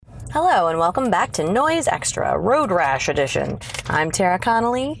Hello and welcome back to Noise Extra Road Rash Edition. I'm Tara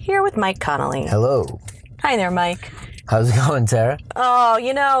Connolly, here with Mike Connolly. Hello. Hi there, Mike. How's it going, Tara? Oh,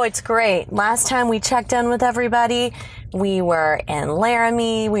 it's great. Last time we checked in with everybody, we were in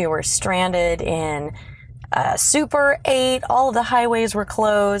Laramie. We were stranded in Super 8. All of the highways were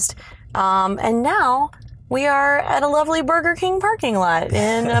closed. And now we are at a lovely Burger King parking lot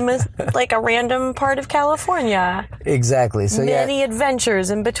in a random part of California. Exactly. So Many adventures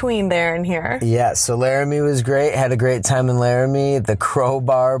in between there and here. Yeah, so Laramie was great. Had a great time in Laramie. The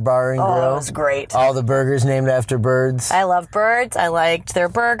Crowbar Bar and Grill. Oh, it was great. All the burgers named after birds. I love birds. I liked their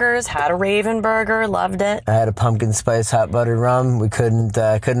burgers. Had a Raven burger. Loved it. I had a pumpkin spice hot buttered rum. We couldn't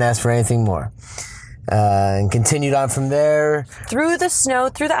ask for anything more. And continued on from there. Through the snow,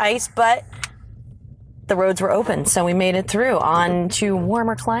 through the ice, but the roads were open, so we made it through on to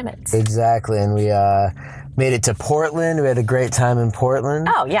warmer climates. Exactly, and we made it to Portland. We had a great time in Portland.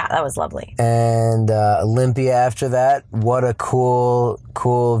 Oh, yeah, that was lovely. And Olympia after that. What a cool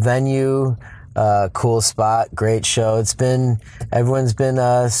venue. Cool spot, great show. Everyone's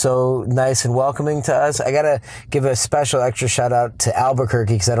been so nice and welcoming to us. I gotta give a special extra shout out to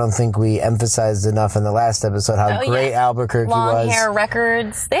Albuquerque because I don't think we emphasized enough in the last episode how great Albuquerque was. Long Hair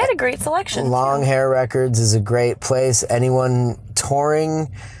Records. They had a great selection. Long Hair Records is a great place. Anyone touring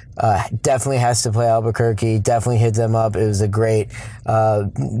definitely has to play Albuquerque. Definitely hit them up. It was a great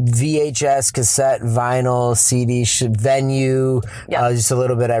VHS, cassette, vinyl, CD venue. Yep. Just a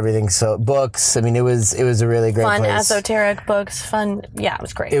little bit of everything. So books. I mean, it was a really great fun, place. Esoteric books. Fun. Yeah, it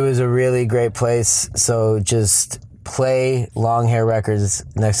was great. It was a really great place. So just play Long Hair Records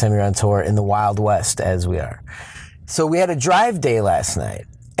next time you're on tour in the Wild West, as we are. So we had a drive day last night,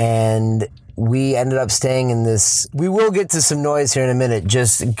 and we ended up staying in this. We will get to some noise here in a minute.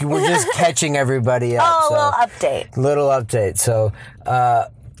 We're just catching everybody up. Oh, a little update. So,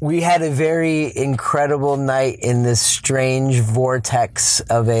 we had a very incredible night in this strange vortex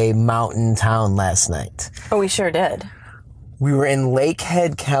of a mountain town last night. Oh, we sure did. We were in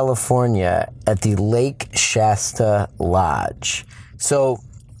Lakehead, California at the Lake Shasta Lodge. So,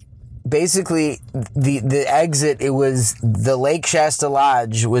 basically, the exit, it was the Lake Shasta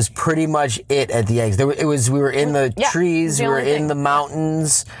Lodge was pretty much it at the exit. We were in the trees, we were in the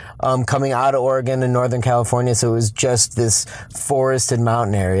mountains, coming out of Oregon and Northern California, so it was just this forested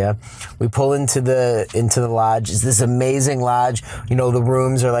mountain area. We pull into the lodge. It's this amazing lodge. The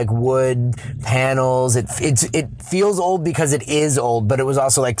rooms are like wood panels. It feels old because it is old, but it was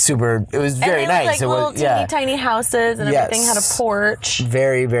also like super. It was very nice. Like little teeny tiny houses, and everything had a porch.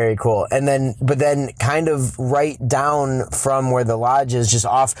 Very, very cool. And then kind of right down from where the lodge is, just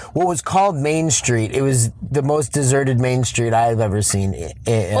off what was called Main Street. It was the most deserted Main Street I've ever seen.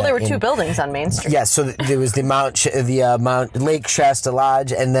 Well, there were two buildings on Main Street. Yeah, so there was the Mount Lake Shasta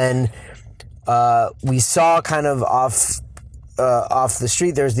Lodge, and then we saw kind of off the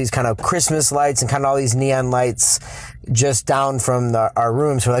street, there's these kind of Christmas lights and kind of all these neon lights just down from our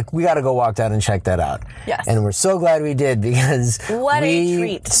rooms. We're like, we got to go walk down and check that out. Yes. And we're so glad we did because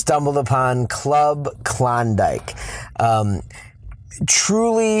we stumbled upon Club Klondike.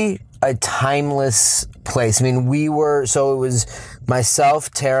 Truly a timeless place. I mean, it was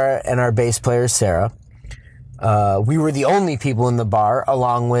myself, Tara, and our bass player, Sarah. We were the only people in the bar,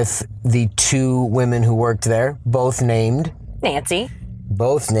 along with the two women who worked there, both named Nancy.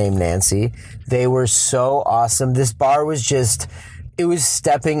 They were so awesome. This bar was it was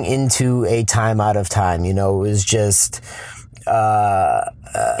stepping into a time out of time. It was just...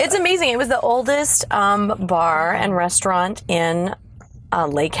 it's amazing. It was the oldest bar and restaurant in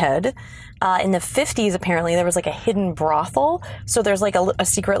Lakehead. In the 50s, apparently, there was like a hidden brothel. So there's like a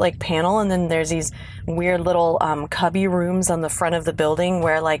secret panel, and then there's these weird little cubby rooms on the front of the building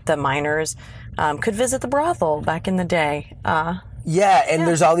where like the miners could visit the brothel back in the day.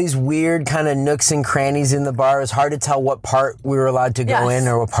 There's all these weird kind of nooks and crannies in the bar. It was hard to tell what part we were allowed to go in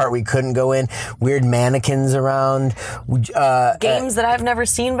or what part we couldn't go in. Weird mannequins around. Games that I've never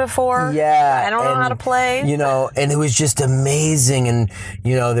seen before. Yeah. I don't know how to play. And it was just amazing. And,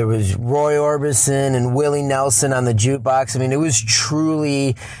 there was Roy Orbison and Willie Nelson on the jukebox. I mean, it was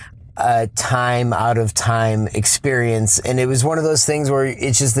truly a time out of time experience. And it was one of those things where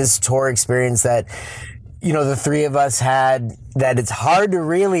it's just this tour experience that, the three of us had that it's hard to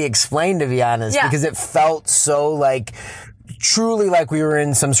really explain, to be honest, because it felt so truly like we were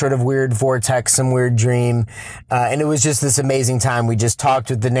in some sort of weird vortex, some weird dream. And it was just this amazing time. We just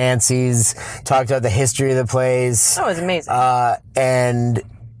talked with the Nancys, talked about the history of the place. That was amazing. And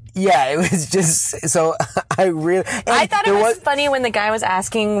yeah, it was just, so I thought it was funny when the guy was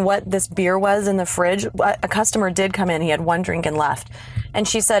asking what this beer was in the fridge. A customer did come in. He had one drink and left. And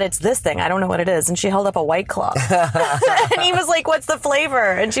she said, it's this thing. I don't know what it is. And she held up a White Claw. And he was like, what's the flavor?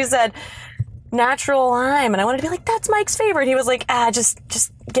 And she said, natural lime. And I wanted to be like, that's Mike's favorite. He was like, just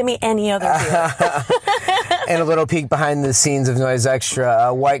give me any other beer. And a little peek behind the scenes of Noise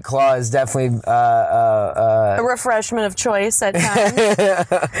Extra. White Claw is definitely a refreshment of choice at times.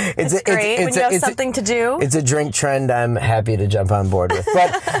 It's great when you have something to do. It's a drink trend I'm happy to jump on board with.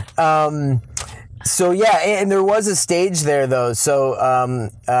 But so yeah, and there was a stage there though. So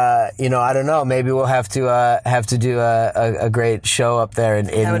I don't know. Maybe we'll have to do a great show up there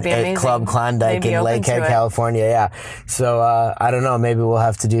at Club Klondike in Lakehead, California. Yeah. So I don't know. Maybe we'll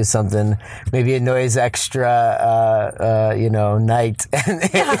have to do something. Maybe a Noise Extra night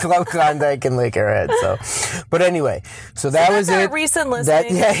at Club Klondike in Lake Arrowhead. So, but anyway, so that was it. Recent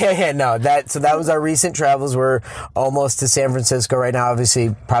listening. That was our recent travels. We're almost to San Francisco right now.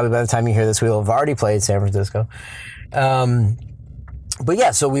 Obviously, probably by the time you hear this, we will have already played San Francisco. But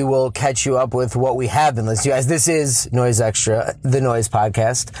yeah, so we will catch you up with what we have been listening to. As this is Noise Extra, the Noise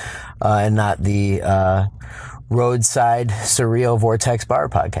podcast, and not the Roadside Surreal Vortex Bar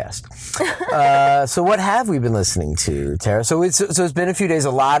podcast. So what have we been listening to, Tara? So it's been a few days.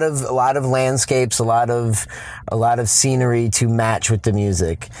 A lot of landscapes, a lot of scenery to match with the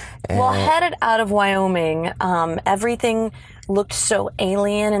music. Well, headed out of Wyoming, everything looked so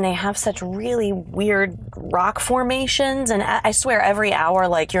alien, and they have such really weird rock formations, and I swear every hour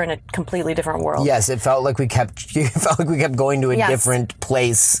like you're in a completely different world. Yes, it felt like we kept going to a different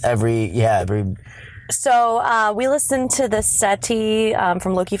place every. So we listened to the SETI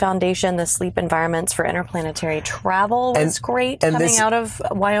from Loki Foundation, the Sleep Environments for Interplanetary Travel was great, coming out of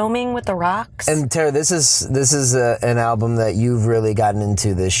Wyoming with the rocks. And Tara, this is an album that you've really gotten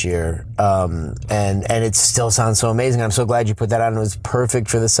into this year, and it still sounds so amazing. I'm so glad you put that on. It was perfect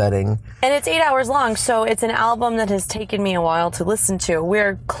for the setting. And it's 8 hours long, so it's an album that has taken me a while to listen to.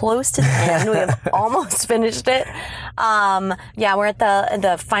 We're close to the end. We have almost finished it. We're at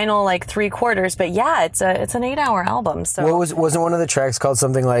the final like 3/4, but yeah. It's an 8-hour album. So wasn't one of the tracks called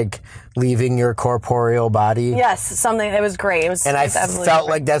something like "Leaving Your Corporeal Body"? Yes, something. It was great. I felt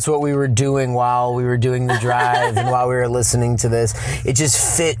like that's what we were doing while we were doing the drive and while we were listening to this. It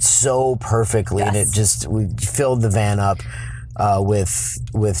just fit so perfectly, and we filled the van up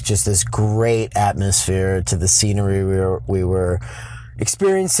with just this great atmosphere to the scenery we were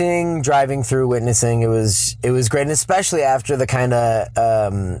experiencing, driving through, witnessing. It was great, and especially after the kind of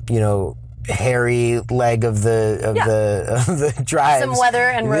hairy leg of the drive. Some weather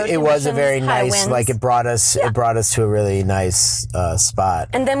and road conditions. It was a very nice, winds. Like it brought us to a really nice spot.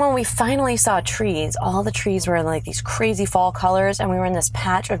 And then when we finally saw trees, all the trees were in like these crazy fall colors, and we were in this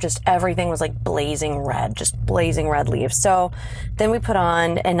patch of just everything was like blazing red leaves. So then we put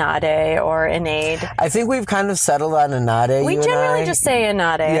on Enade. I think we've kind of settled on Enade. We generally just say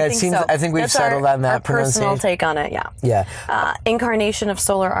Enade. Yeah, I think we've settled on that pronunciation. Personal take on it. Yeah. Yeah. Incarnation of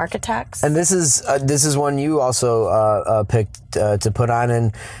Solar Architects. And this is one you also picked to put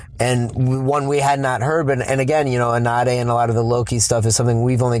on, and one we had not heard. But and again, Enade and a lot of the Loki stuff is something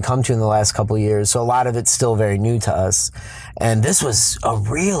we've only come to in the last couple of years. So a lot of it's still very new to us. And this was a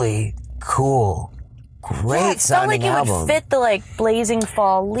really cool, great sounding album. It felt like it would fit the like blazing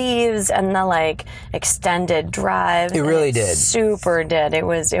fall leaves and the like extended drive. It really did. Super did. It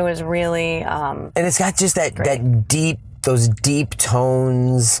was really. And it's got just those deep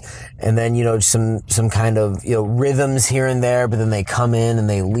tones, and then some kind of rhythms here and there, but then they come in and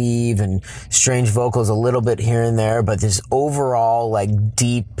they leave, and strange vocals a little bit here and there, but this overall like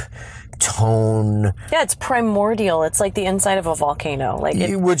deep tone. Yeah, it's primordial. It's like the inside of a volcano.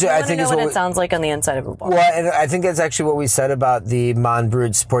 Which I think is what it sounds like on the inside of a volcano. Well, and I think that's actually what we said about the Mon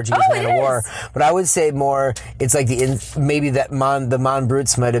Brutes Portuguese Man of War. But I would say more, it's like the Mon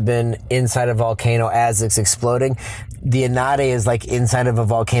Brutes might have been inside a volcano as it's exploding. The Enade is like inside of a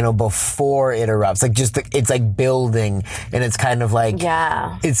volcano before it erupts. It's like building, and it's kind of like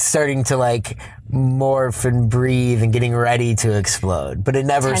it's starting to like morph and breathe and getting ready to explode. But it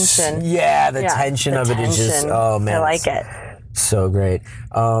never. Tension. The tension of it is just. Oh man, I like it. So great.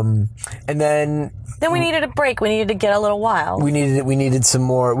 And then we needed a break. We needed to get a little wild. We needed some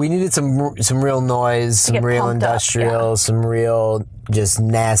more. We needed some real noise, some real industrial, some real just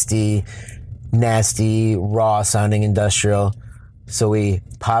nasty, raw sounding industrial. So we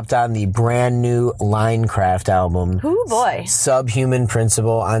popped on the brand new Linecraft album. Ooh boy. Subhuman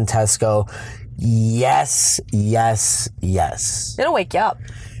Principle on Tesco. Yes. It'll wake you up.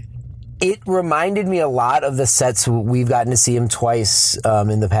 It reminded me a lot of the sets. We've gotten to see him twice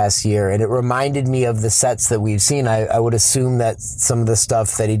in the past year, and it reminded me of the sets that we've seen. I would assume that some of the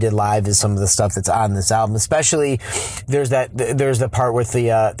stuff that he did live is some of the stuff that's on this album. Especially, there's the part with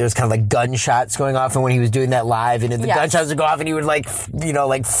there's kind of like gunshots going off, and when he was doing that live, and the gunshots would go off, and he would like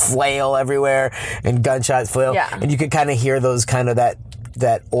flail everywhere, and gunshots flail, and you could kind of hear those kind of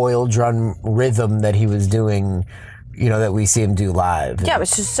that oil drum rhythm that he was doing. That we see him do live. Yeah, it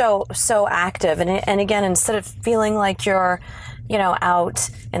was just so active. And again, instead of feeling like you're, out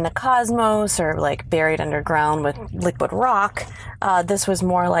in the cosmos or like buried underground with liquid rock, this was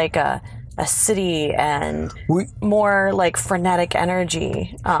more like a city and more like frenetic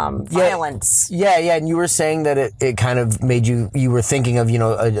energy, violence. Yeah. And you were saying that it kind of made you were thinking of,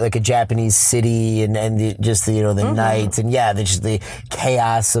 like a Japanese city and the night and just the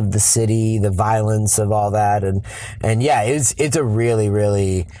chaos of the city, the violence of all that. And yeah, it's a really,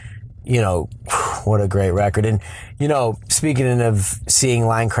 really, what a great record. And, speaking of seeing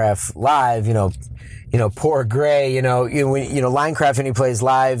Linecraft live, poor Gray, Linecraft when he plays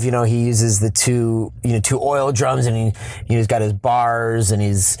live, he uses the two oil drums and he's got his bars and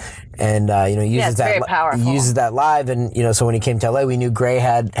uses that, very powerful. He uses that live. And, so when he came to LA, we knew Gray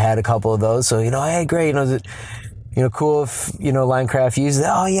had a couple of those. So, hey, Gray, is it, cool if, Linecraft uses it?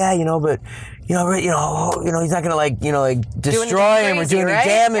 Oh yeah, but, he's not gonna destroy him or do any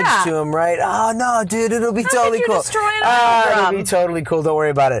damage to him, right? Oh no, dude, it'll be totally cool. It'll be totally cool. Don't worry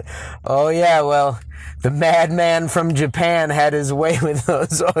about it. Oh yeah, well, the madman from Japan had his way with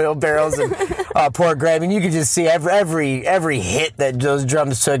those oil barrels, and poor Gray. I mean, you could just see every hit that those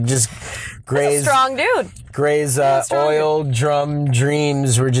drums took. Just Gray's strong dude. Gray's oil drum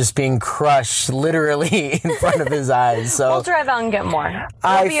dreams were just being crushed literally in front of his eyes. So we'll drive out and get more.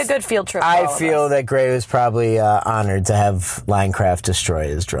 It'll be a good field trip. I feel that Gray was probably honored to have Linecraft destroy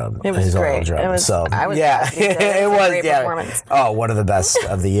his drum. It was his great. Oil drum. It was, so I was yeah, it was great performance. Oh, one of the best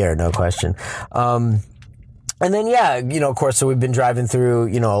of the year, no question. And then, of course, so we've been driving through,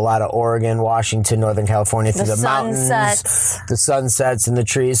 a lot of Oregon, Washington, Northern California, through the mountains, the sunsets and the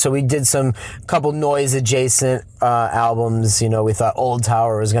trees. So we did couple noise adjacent albums. We thought Old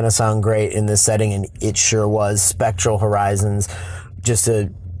Tower was going to sound great in this setting, and it sure was. Spectral Horizons, just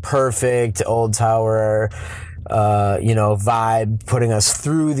a perfect Old Tower vibe, putting us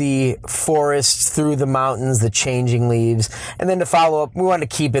through the forest, through the mountains, the changing leaves. And then to follow up, we wanted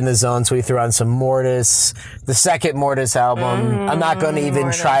to keep in the zone, so we threw on some Mortis, the second Mortis album. I'm not going to even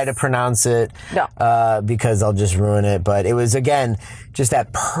try to pronounce it because I'll just ruin it. But it was, again, just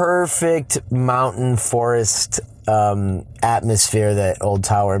that perfect mountain forest atmosphere that Old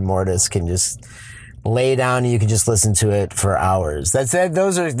Tower and Mortis can just lay down, and you can just listen to it for hours. That's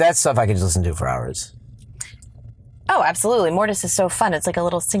stuff I can just listen to for hours. Oh, absolutely. Mortis is so fun. It's like a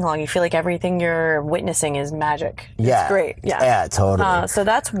little sing-along. You feel like everything you're witnessing is magic. It's great. Yeah, totally. So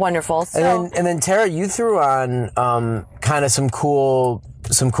that's wonderful. So, and then Tara, you threw on kind of some cool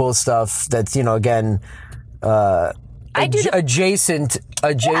stuff that's, again, adjacent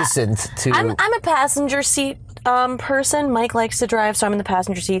to... I'm a passenger seat person. Mike likes to drive, so I'm in the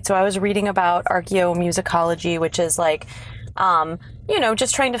passenger seat. So I was reading about archaeomusicology, which is like,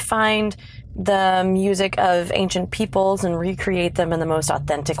 just trying to find the music of ancient peoples and recreate them in the most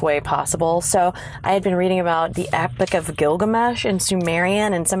authentic way possible. So I had been reading about the Epic of Gilgamesh in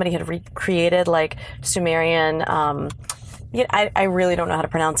Sumerian, and somebody had recreated like Sumerian, I really don't know how to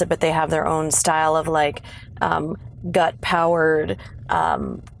pronounce it, but they have their own style of like gut-powered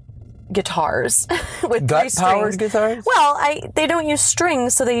guitars with gut-powered guitars? Well, they don't use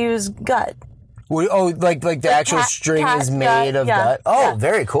strings, so they use gut. Oh, like the actual string is made of gut? Oh,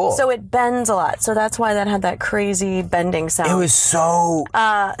 very cool. So it bends a lot. So that's why that had that crazy bending sound. It was so...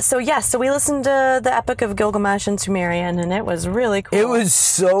 So we listened to the Epic of Gilgamesh in Sumerian, and it was really cool. It was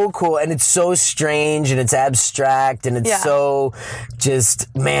so cool, and it's so strange, and it's abstract, and it's so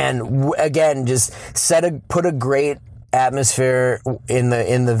just, man, again, just put a great atmosphere in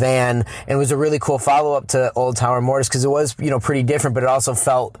the van, and it was a really cool follow-up to Old Tower Mortis because it was pretty different, but it also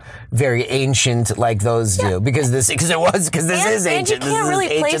felt very ancient like those do because this is ancient. And you can't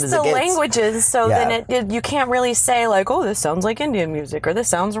really place the languages, so then you can't really say like, oh, this sounds like Indian music or this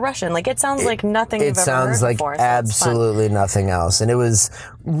sounds Russian. Like it sounds like nothing you've ever heard before. It sounds like absolutely nothing else, and it was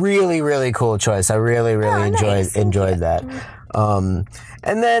really, really cool choice. I really, really enjoyed that.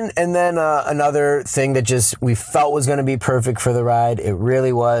 And then another thing that just we felt was going to be perfect for the ride. It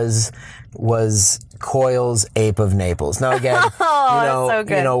really was Coil's Ape of Naples. Now again, so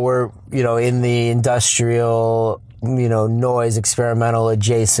good. We're in the industrial, noise experimental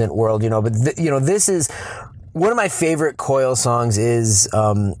adjacent world, but this is one of my favorite Coil songs is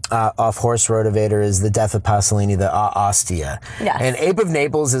off Horse Rotivator is The Death of Pasolini, the Ostia. Yes. And Ape of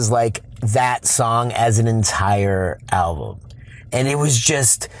Naples is like that song as an entire album. And it was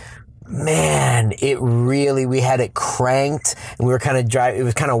just, man, we had it cranked and we were kind of it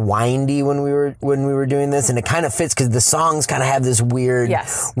was kind of windy when we were doing this, and it kind of fits because the songs kind of have this weird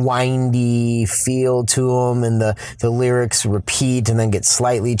windy feel to them, and the lyrics repeat and then get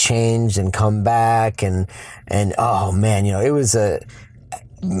slightly changed and come back, and oh man, it was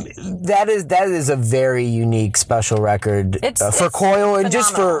that is a very unique special record for Coil, and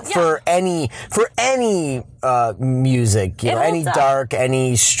just for any music, any dark,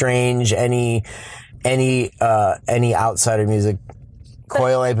 any strange, any outsider music.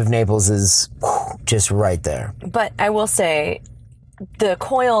 Coil, Ape of Naples is just right there. But I will say, the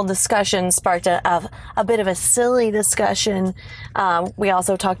Coil discussion sparked a bit of a silly discussion. We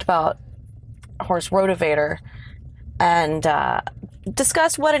also talked about Horse Rotivator and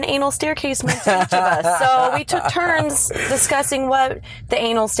discussed what an anal staircase meant to each of us. So we took turns discussing what the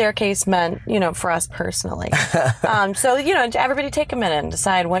anal staircase meant, for us personally. So, everybody take a minute and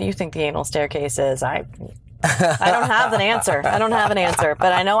decide what you think the anal staircase is. I don't have an answer.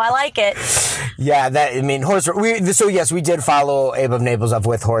 But I know I like it. Yeah, yes, we did follow Ape of Naples up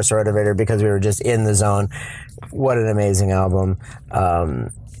with Horse Rotivator because we were just in the zone. What an amazing album.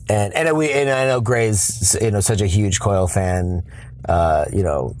 And I know Gray's, such a huge Coil fan.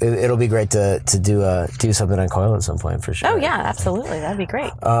 It'll be great to do something on Coil at some point for sure. Oh yeah, absolutely. That'd be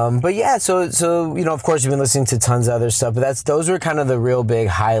great. But yeah, so, of course you've been listening to tons of other stuff, but those were kind of the real big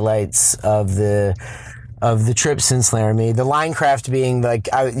highlights of the trip since Laramie. The Linecraft being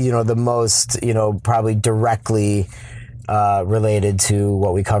the most, probably directly, related to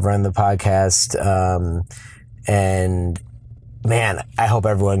what we cover on the podcast. And man, I hope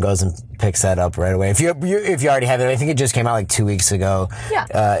everyone goes and picks that up right away. If you already have it, I think it just came out like 2 weeks ago.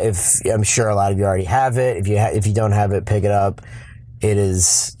 Yeah. I'm sure a lot of you already have it. If you don't have it, pick it up. It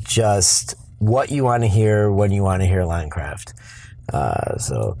is just what you want to hear when you want to hear Linecraft.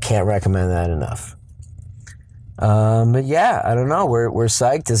 So can't recommend that enough. But yeah, I don't know. We're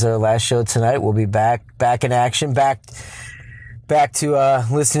psyched. This is our last show tonight. We'll be back in action, back to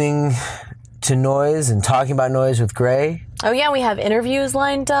listening to Noise and talking about Noise with Gray. Oh yeah, we have interviews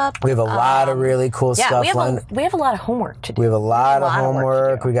lined up. We have a lot of really cool stuff. We have a lot of homework to do. We have a lot of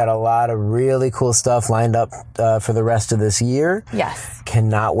homework. We got a lot of really cool stuff lined up for the rest of this year. Yes.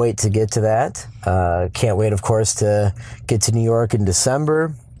 Cannot wait to get to that. Can't wait, of course, to get to New York in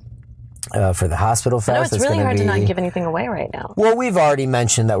December. For the Hospital Fest. I know it's really hard to not give anything away right now. Well, we've already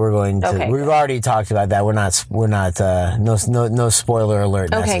mentioned that we're going to. Okay, we've already talked about that. We're not. No spoiler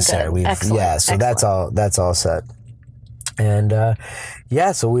alert necessary. Okay, good. Excellent. Yeah, so Excellent. that's all set. And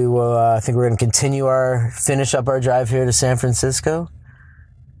so we will. I think we're going to finish up our drive here to San Francisco,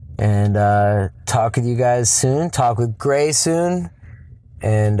 and talk with you guys soon. Talk with Gray soon,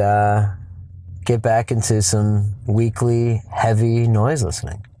 and get back into some weekly heavy noise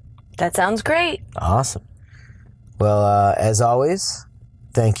listening. That sounds great. Awesome. Well, as always,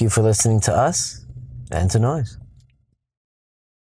 thank you for listening to us and to Noise.